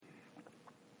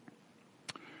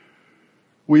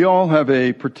We all have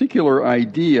a particular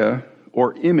idea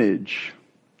or image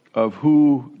of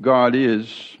who God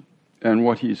is and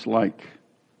what He's like.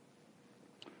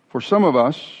 For some of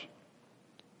us,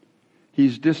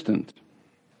 He's distant.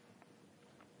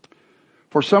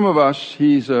 For some of us,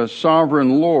 He's a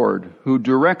sovereign Lord who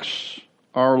directs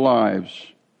our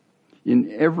lives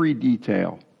in every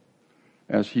detail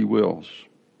as He wills.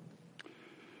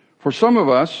 For some of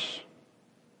us,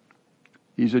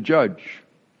 He's a judge.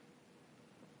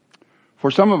 For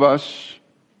some of us,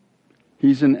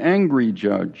 He's an angry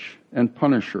judge and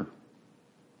punisher.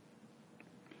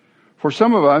 For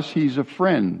some of us, He's a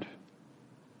friend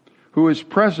who is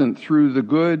present through the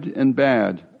good and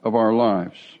bad of our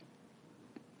lives.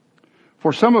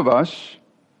 For some of us,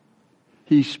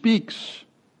 He speaks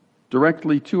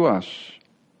directly to us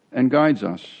and guides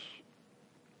us.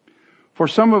 For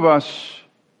some of us,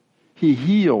 He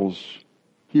heals,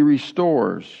 He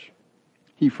restores,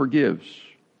 He forgives.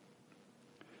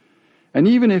 And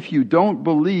even if you don't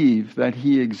believe that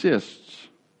He exists,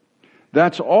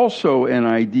 that's also an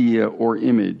idea or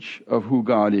image of who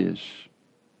God is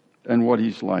and what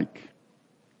He's like.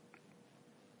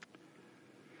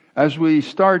 As we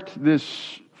start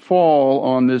this fall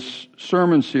on this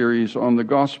sermon series on the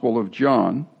Gospel of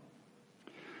John,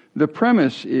 the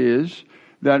premise is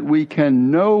that we can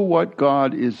know what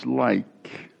God is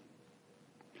like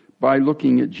by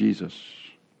looking at Jesus.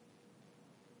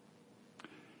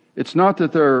 It's not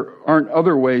that there aren't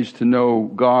other ways to know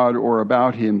God or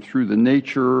about Him through the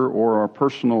nature or our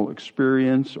personal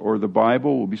experience or the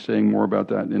Bible. We'll be saying more about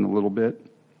that in a little bit.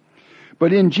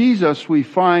 But in Jesus, we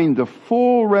find the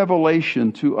full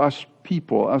revelation to us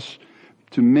people,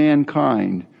 to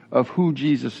mankind, of who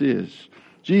Jesus is.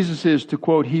 Jesus is, to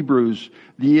quote Hebrews,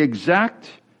 the exact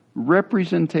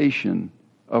representation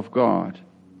of God.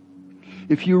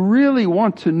 If you really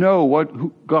want to know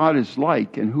what God is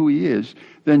like and who He is,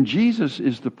 then Jesus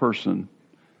is the person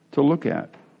to look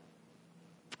at.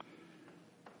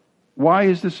 Why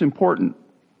is this important?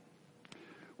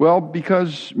 Well,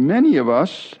 because many of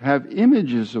us have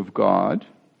images of God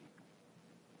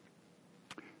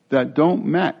that don't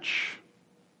match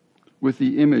with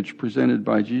the image presented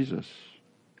by Jesus.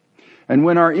 And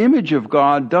when our image of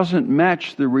God doesn't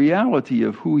match the reality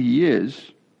of who He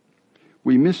is,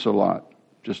 we miss a lot,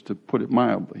 just to put it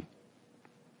mildly.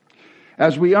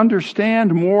 As we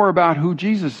understand more about who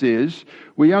Jesus is,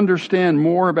 we understand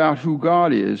more about who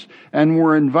God is, and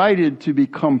we're invited to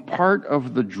become part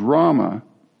of the drama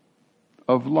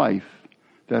of life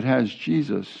that has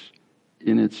Jesus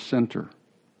in its center.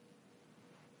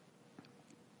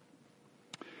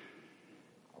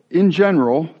 In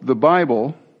general, the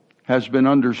Bible has been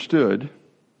understood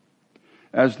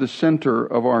as the center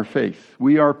of our faith.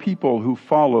 We are people who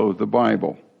follow the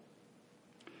Bible.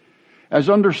 As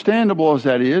understandable as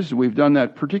that is, we've done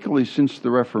that particularly since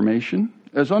the Reformation,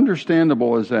 as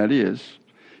understandable as that is,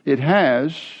 it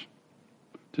has,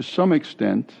 to some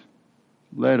extent,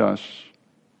 led us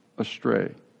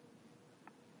astray.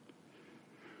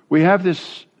 We have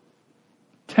this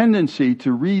tendency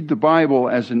to read the Bible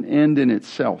as an end in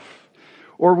itself.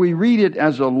 Or we read it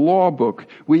as a law book.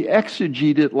 We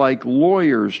exegete it like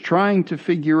lawyers trying to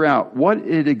figure out what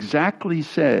it exactly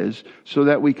says so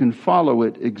that we can follow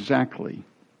it exactly.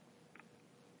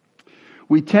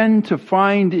 We tend to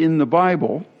find in the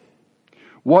Bible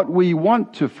what we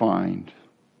want to find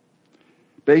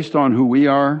based on who we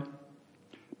are,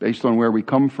 based on where we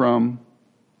come from,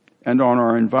 and on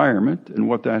our environment and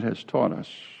what that has taught us.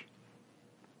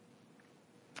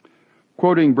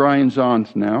 Quoting Brian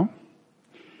Zahnd now,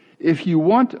 if you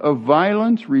want a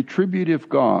violent, retributive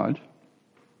God,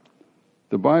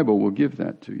 the Bible will give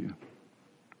that to you.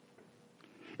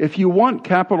 If you want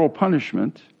capital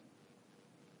punishment,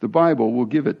 the Bible will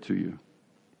give it to you.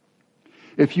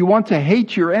 If you want to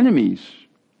hate your enemies,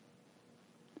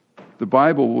 the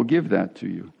Bible will give that to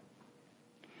you.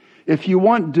 If you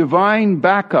want divine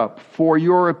backup for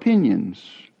your opinions,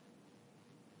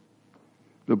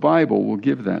 the Bible will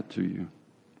give that to you.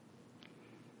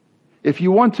 If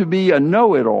you want to be a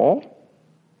know-it-all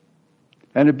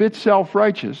and a bit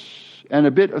self-righteous and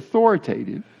a bit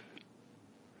authoritative,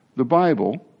 the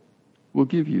Bible will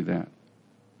give you that.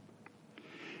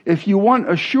 If you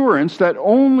want assurance that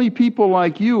only people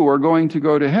like you are going to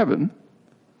go to heaven,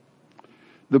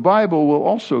 the Bible will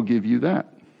also give you that.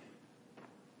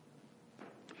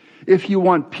 If you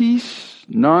want peace,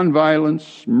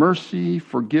 nonviolence, mercy,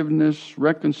 forgiveness,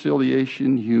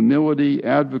 reconciliation, humility,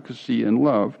 advocacy, and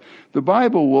love, the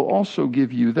Bible will also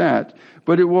give you that,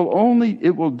 but it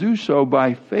will do so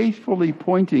by faithfully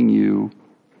pointing you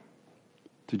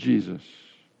to Jesus.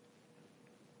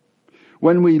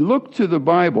 When we look to the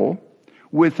Bible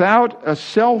without a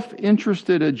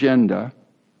self-interested agenda,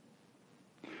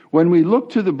 when we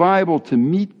look to the Bible to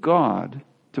meet God,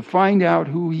 to find out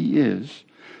who He is,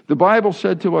 the Bible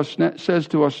says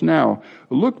to us now,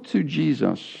 look to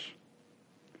Jesus,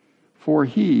 for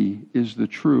He is the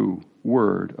true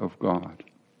Word of God.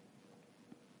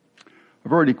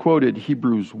 I've already quoted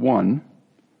Hebrews 1.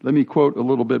 Let me quote a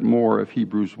little bit more of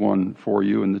Hebrews 1 for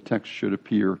you, and the text should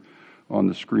appear on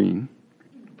the screen.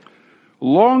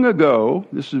 Long ago,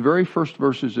 this is the very first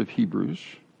verses of Hebrews,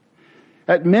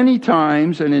 at many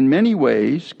times and in many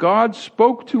ways, God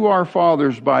spoke to our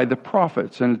fathers by the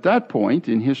prophets. And at that point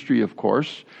in history, of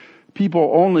course,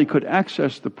 people only could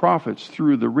access the prophets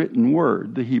through the written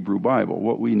word, the Hebrew Bible,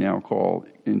 what we now call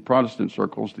in Protestant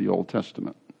circles the Old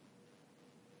Testament,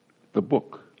 the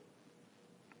book.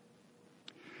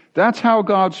 That's how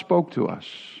God spoke to us.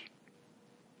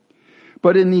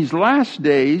 But in these last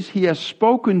days, He has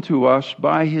spoken to us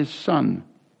by His Son,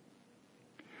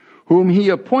 whom He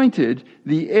appointed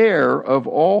the heir of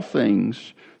all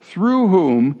things, through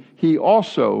whom He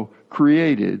also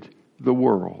created the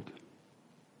world.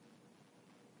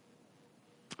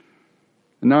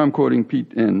 And now I'm quoting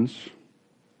Pete Enns.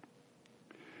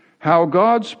 How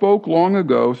God spoke long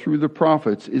ago through the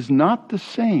prophets is not the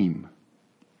same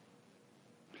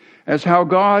as how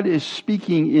God is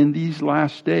speaking in these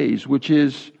last days, which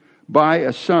is by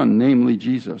a Son, namely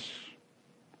Jesus.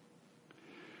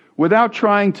 Without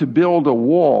trying to build a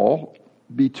wall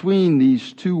between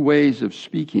these two ways of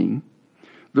speaking,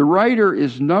 the writer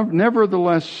is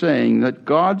nevertheless saying that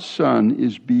God's Son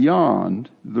is beyond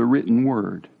the written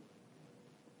word.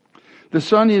 The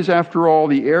Son is, after all,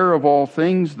 the heir of all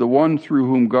things, the one through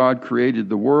whom God created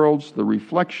the worlds, the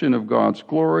reflection of God's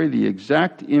glory, the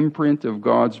exact imprint of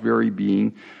God's very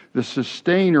being, the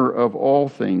sustainer of all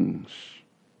things.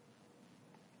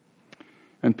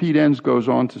 And Pete Enns goes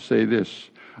on to say this,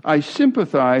 I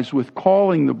sympathize with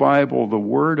calling the Bible the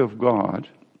Word of God,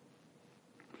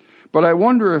 but I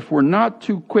wonder if we're not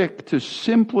too quick to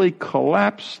simply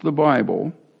collapse the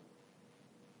Bible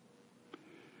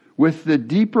with the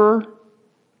deeper,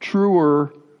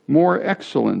 truer, more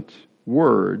excellent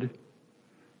Word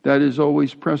that is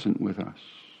always present with us.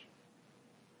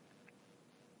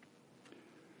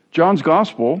 John's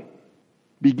Gospel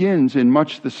begins in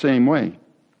much the same way.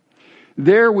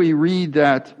 There we read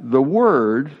that the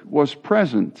Word was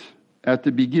present at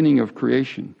the beginning of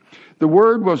creation. The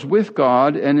Word was with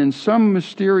God, and in some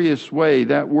mysterious way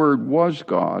that Word was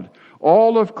God.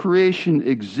 All of creation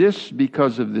exists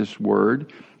because of this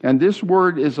Word, and this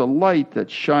Word is a light that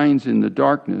shines in the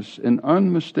darkness, an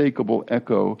unmistakable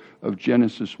echo of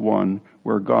Genesis 1,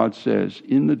 where God says,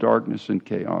 in the darkness and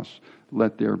chaos,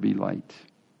 let there be light.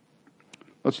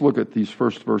 Let's look at these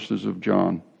first verses of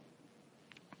John.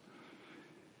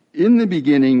 In the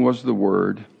beginning was the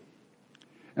Word,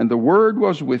 and the Word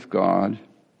was with God,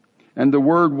 and the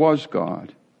Word was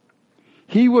God.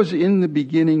 He was in the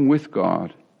beginning with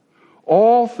God.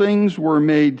 All things were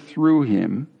made through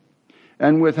Him,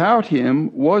 and without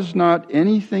Him was not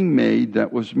anything made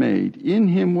that was made. In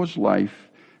Him was life,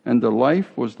 and the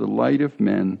life was the light of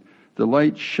men. The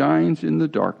light shines in the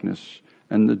darkness,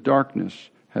 and the darkness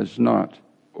has not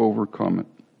overcome it.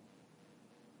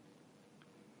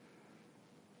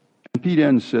 And Pete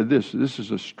Enns said this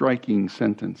is a striking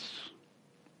sentence.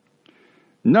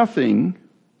 Nothing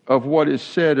of what is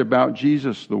said about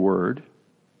Jesus the Word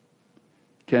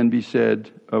can be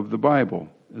said of the Bible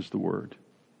as the Word.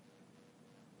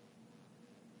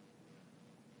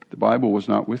 The Bible was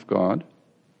not with God.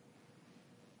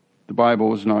 The Bible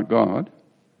was not God.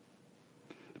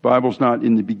 The Bible's not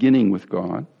in the beginning with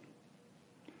God.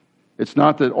 It's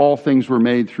not that all things were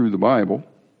made through the Bible.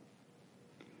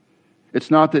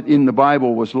 It's not that in the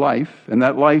Bible was life, and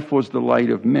that life was the light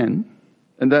of men,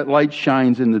 and that light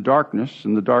shines in the darkness,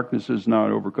 and the darkness is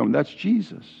not overcome. That's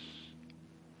Jesus.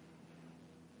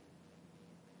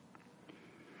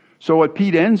 So what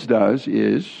Pete Enns does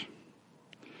is,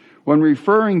 when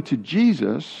referring to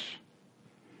Jesus,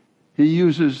 he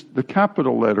uses the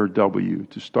capital letter W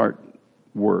to start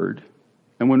Word.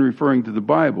 And when referring to the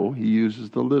Bible, he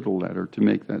uses the little letter to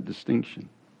make that distinction.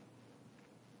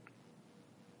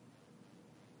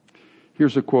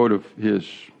 Here's a quote of his,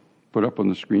 put up on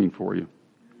the screen for you.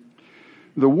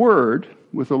 The Word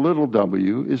with a little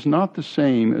w is not the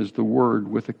same as the Word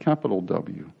with a capital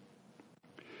W.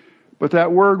 But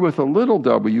that word with a little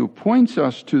w points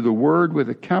us to the Word with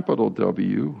a capital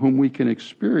W, whom we can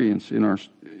experience in our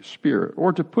spirit.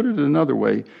 Or to put it another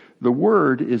way, the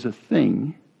Word is a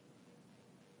thing.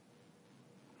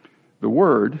 The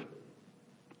Word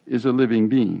is a living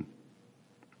being.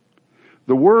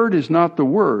 The Word is not the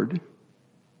Word,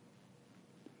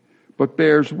 but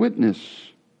bears witness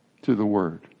to the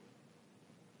Word.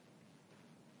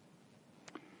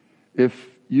 If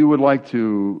you would like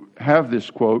to have this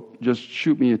quote, just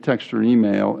shoot me a text or an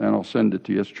email and I'll send it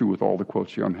to you. It's true with all the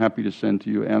quotes here. I'm happy to send to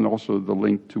you, and also the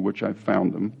link to which I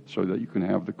found them so that you can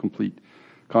have the complete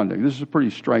context. This is a pretty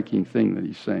striking thing that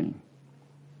he's saying.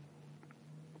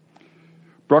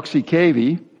 Bruxy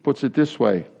Cavey puts it this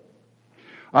way: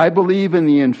 I believe in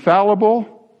the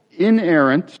infallible,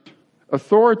 inerrant,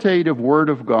 authoritative Word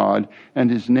of God,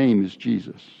 and His name is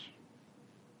Jesus.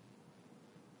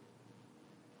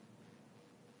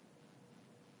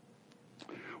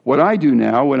 What I do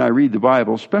now when I read the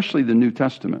Bible, especially the New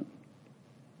Testament,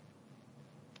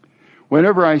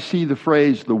 whenever I see the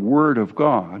phrase, the Word of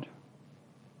God,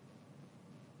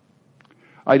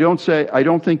 I don't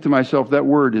think to myself, that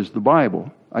word is the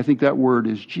Bible. I think that word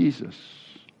is Jesus.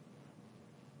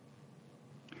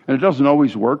 And it doesn't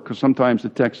always work, because sometimes the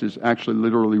text is actually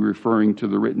literally referring to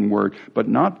the written word, but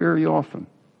not very often.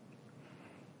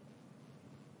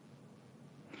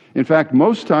 In fact,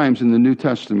 most times in the New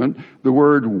Testament, the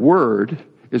word word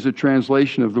is a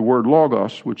translation of the word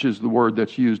logos, which is the word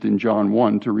that's used in John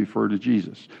 1 to refer to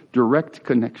Jesus. Direct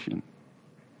connection.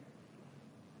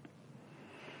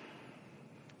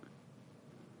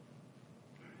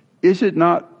 Is it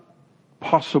not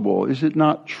possible, is it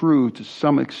not true to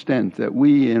some extent that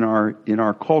we in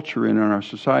our culture and in our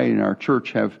society, in our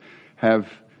church, have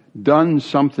done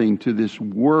something to this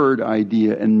word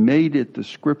idea and made it the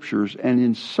Scriptures, and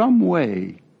in some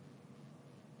way,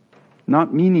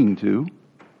 not meaning to,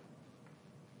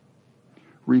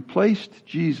 replaced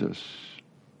Jesus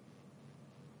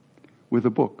with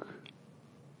a book?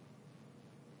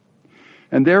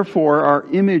 And therefore, our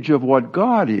image of what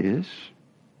God is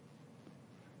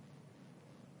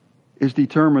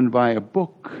determined by a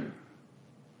book,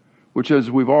 which, as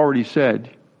we've already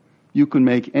said, you can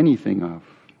make anything of.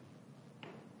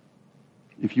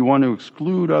 If you want to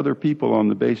exclude other people on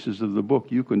the basis of the book,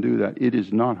 you can do that. It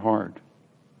is not hard.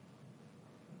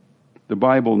 The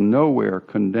Bible nowhere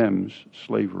condemns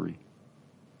slavery.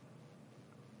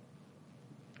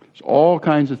 There's all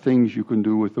kinds of things you can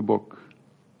do with the book.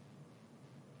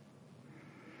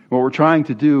 What we're trying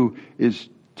to do is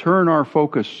turn our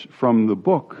focus from the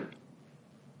book,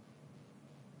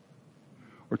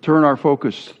 or turn our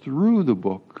focus through the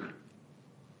book,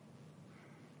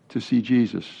 to see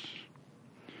Jesus.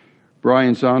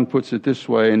 Brian Zahnd puts it this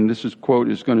way, and this quote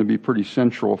is going to be pretty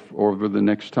central over the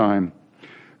next time.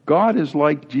 God is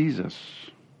like Jesus.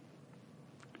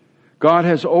 God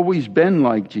has always been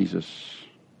like Jesus.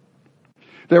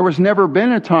 There was never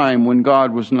been a time when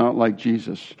God was not like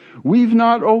Jesus. We've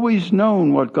not always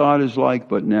known what God is like,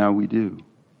 but now we do,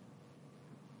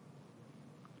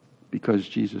 because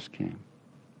Jesus came.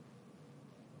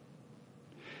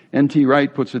 N.T.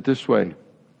 Wright puts it this way: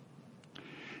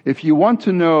 if you want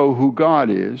to know who God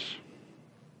is,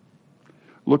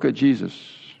 look at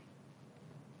Jesus.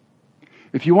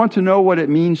 If you want to know what it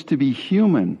means to be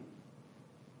human,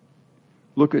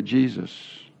 look at Jesus.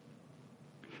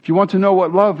 If you want to know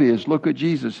what love is, look at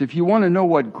Jesus. If you want to know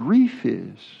what grief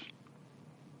is,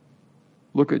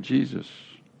 look at Jesus.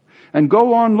 And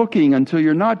go on looking until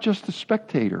you're not just a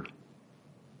spectator,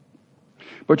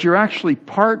 but you're actually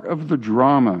part of the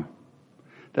drama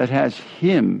that has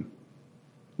Him,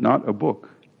 not a book,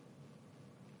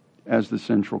 as the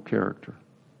central character.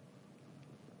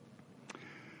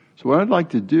 So what I'd like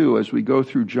to do as we go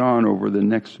through John over the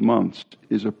next months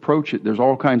is approach it. There's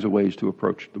all kinds of ways to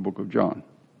approach the book of John.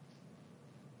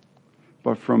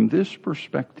 But from this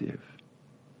perspective,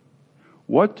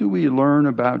 what do we learn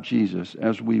about Jesus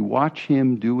as we watch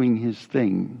Him doing His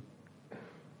thing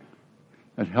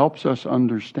that helps us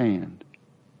understand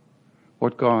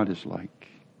what God is like?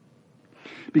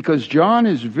 Because John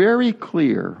is very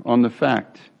clear on the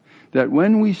fact that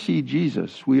when we see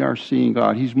Jesus, we are seeing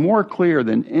God. He's more clear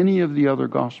than any of the other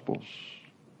Gospels.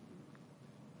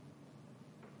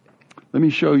 Let me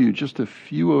show you just a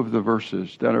few of the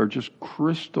verses that are just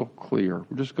crystal clear.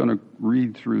 We're just going to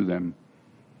read through them.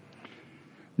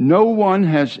 No one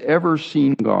has ever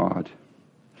seen God.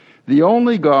 The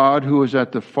only God who is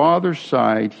at the Father's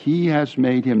side, He has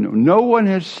made Him known. No one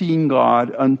has seen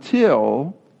God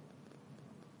until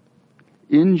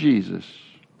in Jesus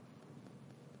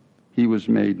He was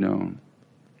made known.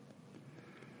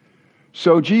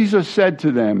 So Jesus said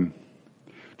to them,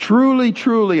 "Truly,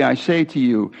 truly, I say to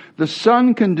you, the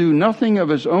Son can do nothing of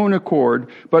His own accord,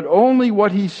 but only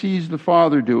what He sees the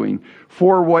Father doing.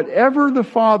 For whatever the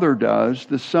Father does,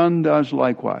 the Son does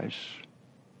likewise."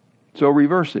 So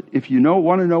reverse it. If you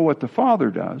want to know what the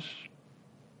Father does,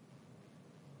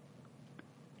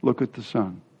 Look at the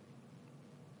Son.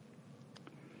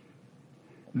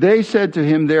 They said to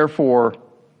him, therefore,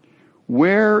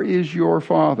 where is your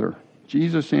Father?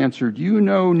 Jesus answered, you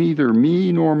know neither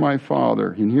me nor my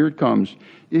Father. And here it comes.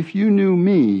 If you knew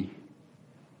me,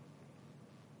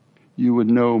 you would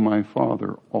know my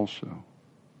Father also.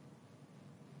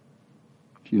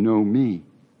 If you know me,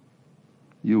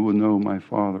 you will know my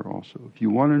Father also. If you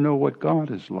want to know what God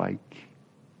is like,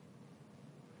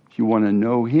 if you want to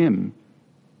know Him,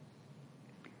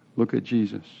 look at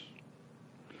Jesus.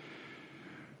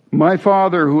 My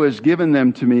Father who has given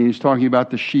them to me, he's talking about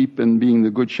the sheep and being the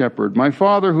good shepherd. My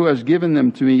Father who has given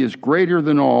them to me is greater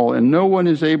than all, and no one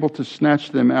is able to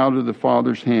snatch them out of the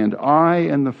Father's hand. I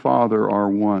and the Father are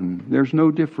one. There's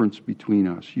no difference between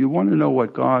us. You want to know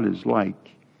what God is like?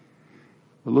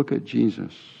 Well, look at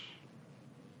Jesus.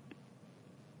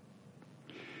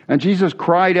 And Jesus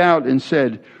cried out and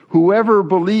said, whoever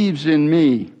believes in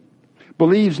me,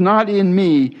 believes not in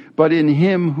me, but in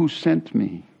him who sent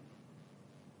me.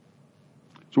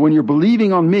 So when you're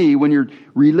believing on me, when you're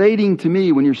relating to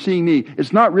me, when you're seeing me,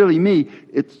 it's not really me,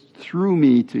 it's through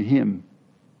me to him.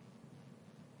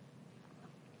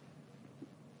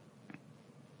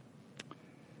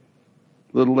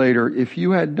 A little later, if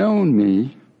you had known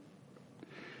me,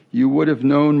 you would have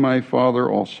known my Father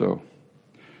also.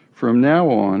 From now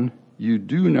on, you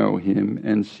do know him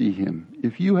and see him.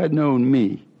 If you had known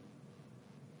me,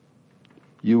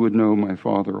 you would know my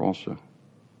Father also.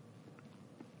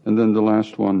 And then the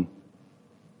last one.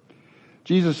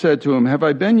 Jesus said to him, have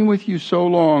I been with you so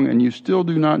long and you still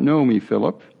do not know me,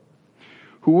 Philip?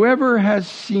 Whoever has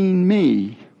seen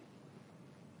me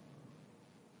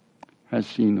has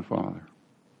seen the Father.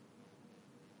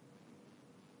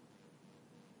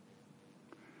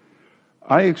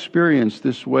 I experienced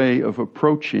this way of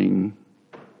approaching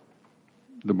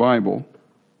the Bible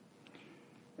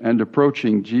and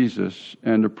approaching Jesus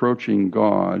and approaching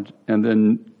God and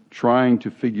then trying to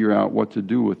figure out what to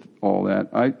do with all that.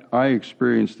 I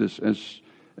experienced this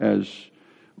as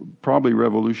probably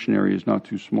revolutionary is not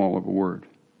too small of a word.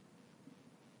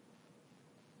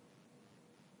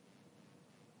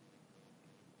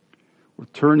 We're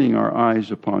turning our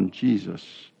eyes upon Jesus.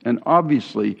 And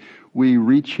obviously, we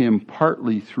reach him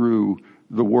partly through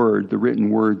the Word, the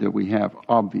written Word that we have,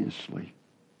 obviously.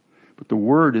 But the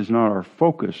Word is not our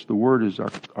focus. The Word is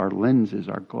our lenses,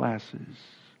 our glasses.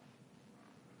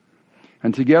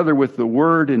 And together with the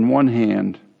Word in one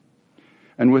hand,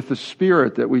 and with the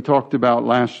Spirit that we talked about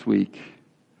last week,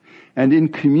 and in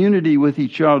community with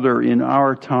each other in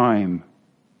our time,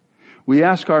 we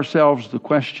ask ourselves the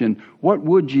question, what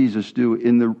would Jesus do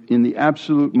in the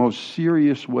absolute most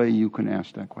serious way you can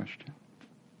ask that question?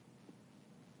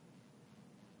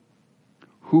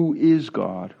 Who is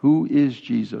God? Who is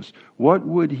Jesus? What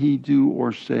would he do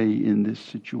or say in this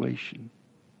situation?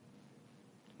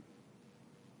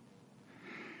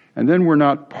 And then we're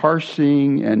not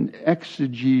parsing and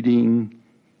exegeting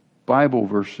Bible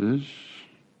verses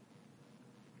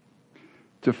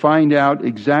to find out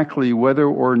exactly whether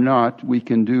or not we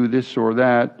can do this or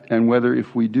that, and whether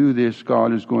if we do this,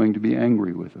 God is going to be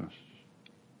angry with us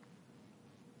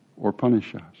or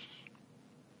punish us.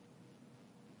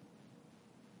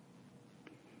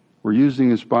 We're using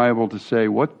this Bible to say,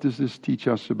 what does this teach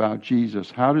us about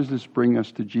Jesus? How does this bring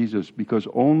us to Jesus? Because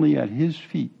only at his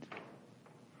feet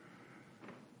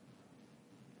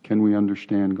can we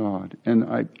understand God.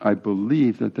 And I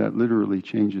believe that literally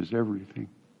changes everything.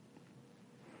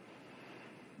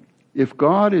 If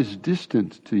God is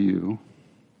distant to you,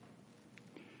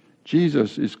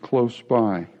 Jesus is close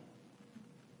by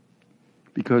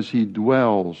because he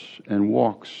dwells and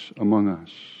walks among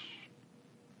us.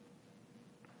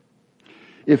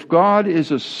 If God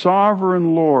is a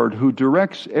sovereign Lord who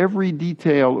directs every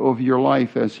detail of your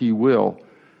life as he will,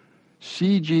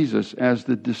 see Jesus as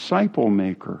the disciple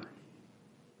maker,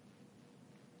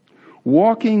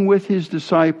 walking with his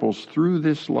disciples through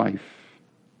this life,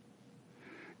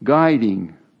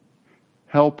 guiding,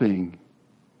 helping,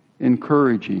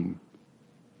 encouraging,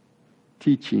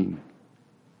 teaching,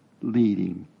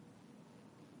 leading.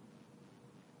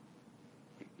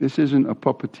 This isn't a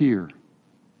puppeteer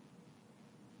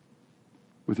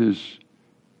with his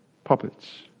puppets.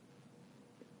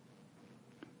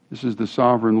 This is the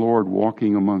sovereign Lord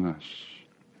walking among us.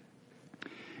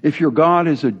 If your God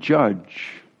is a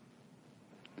judge,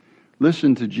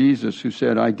 listen to Jesus who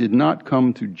said, I did not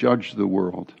come to judge the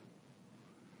world,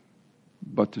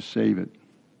 but to save it.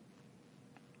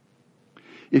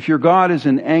 If your God is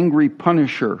an angry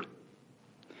punisher,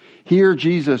 hear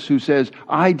Jesus who says,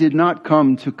 I did not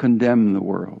come to condemn the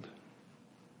world.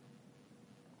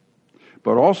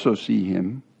 But also see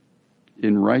him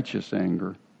in righteous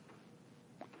anger,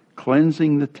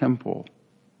 cleansing the temple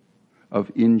of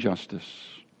injustice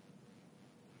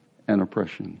and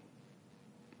oppression.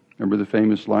 Remember the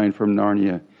famous line from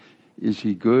Narnia, is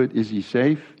he good? Is he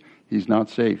safe? He's not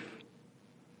safe,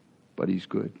 but he's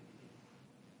good.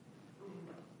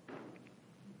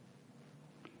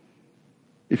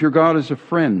 If your God is a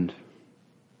friend,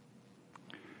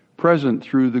 present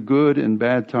through the good and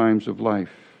bad times of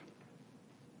life,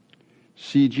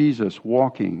 see Jesus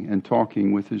walking and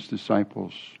talking with his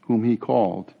disciples, whom he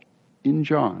called, in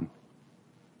John,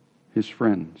 his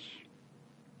friends.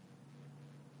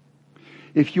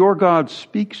 If your God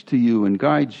speaks to you and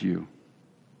guides you,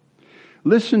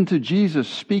 listen to Jesus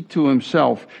speak to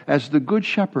himself as the Good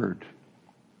Shepherd,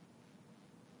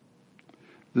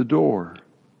 the door,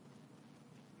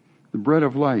 the bread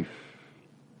of life,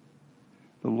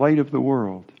 the light of the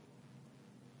world,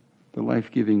 the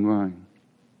life-giving vine.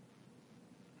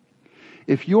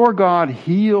 If your God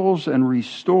heals and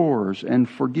restores and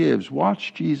forgives,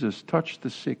 watch Jesus touch the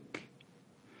sick,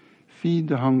 feed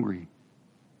the hungry,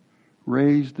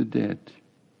 raise the dead,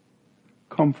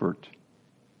 comfort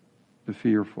the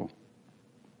fearful.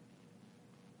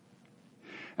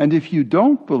 And if you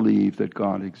don't believe that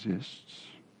God exists,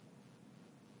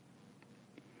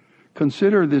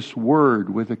 consider this word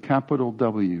with a capital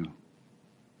W,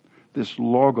 this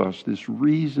logos, this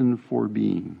reason for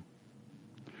being,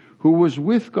 who was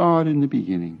with God in the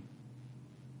beginning,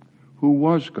 who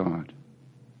was God,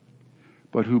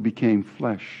 but who became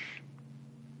flesh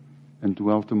and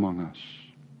dwelt among us.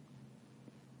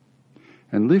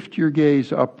 And lift your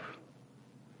gaze up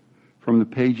from the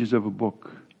pages of a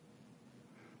book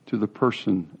to the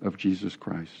person of Jesus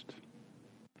Christ.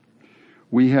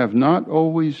 We have not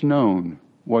always known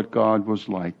what God was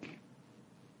like,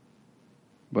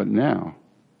 but now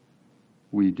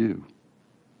we do.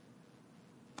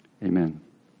 Amen.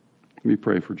 Let me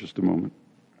pray for just a moment.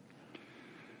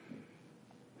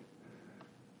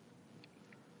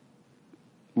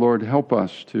 Lord, help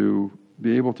us to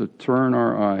be able to turn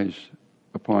our eyes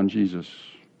upon Jesus,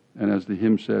 and as the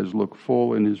hymn says, look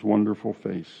full in his wonderful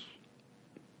face.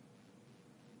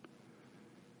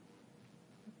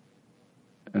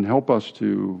 And help us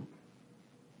to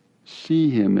see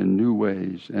him in new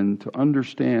ways and to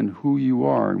understand who you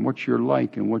are and what you're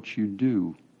like and what you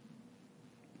do.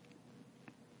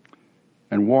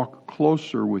 And walk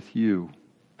closer with you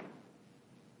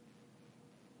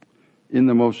in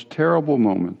the most terrible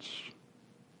moments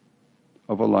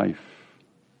of a life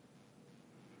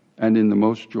and in the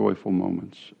most joyful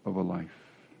moments of a life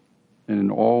and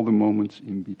in all the moments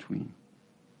in between.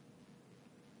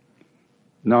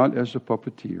 Not as a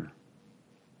puppeteer,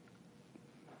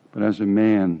 but as a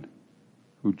man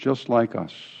who, just like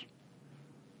us,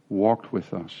 walked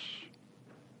with us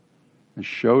and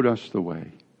showed us the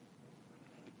way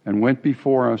and went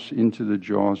before us into the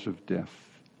jaws of death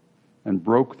and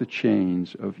broke the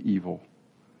chains of evil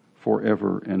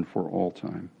forever and for all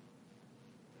time.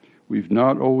 We've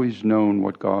not always known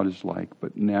what God is like,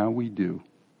 but now we do.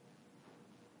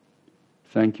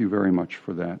 Thank you very much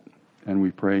for that. And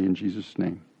we pray in Jesus'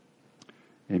 name.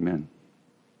 Amen.